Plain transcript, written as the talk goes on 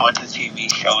watch a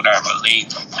TV show that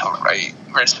relates to right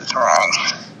versus wrong.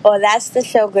 Oh, that's the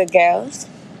show Good Girls.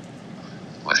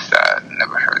 What's that?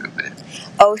 Never heard of it.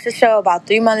 Oh, it's a show about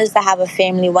three mothers that have a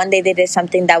family. One day they did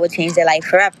something that would change their life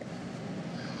forever.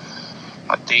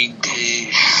 What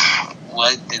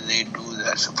did they do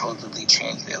that supposedly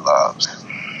changed their lives?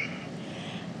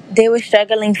 They were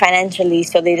struggling financially,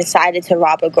 so they decided to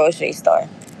rob a grocery store.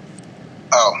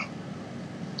 Oh.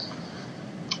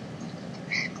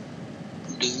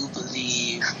 Do you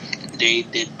believe they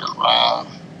did the wrong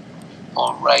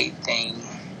or right thing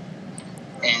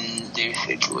in their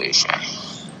situation?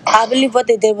 I believe what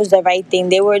they did was the right thing.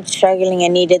 They were struggling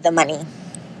and needed the money.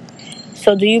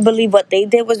 So do you believe what they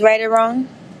did was right or wrong?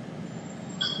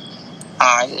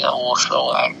 I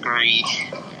also agree.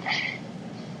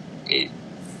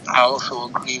 I also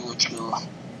agree with you.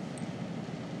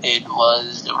 It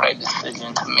was the right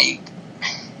decision to make.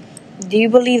 Do you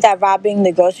believe that robbing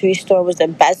the grocery store was the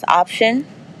best option?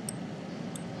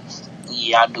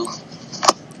 Yeah, I do.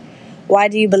 Why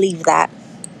do you believe that?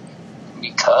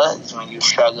 Because when you're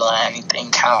struggling, anything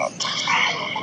counts.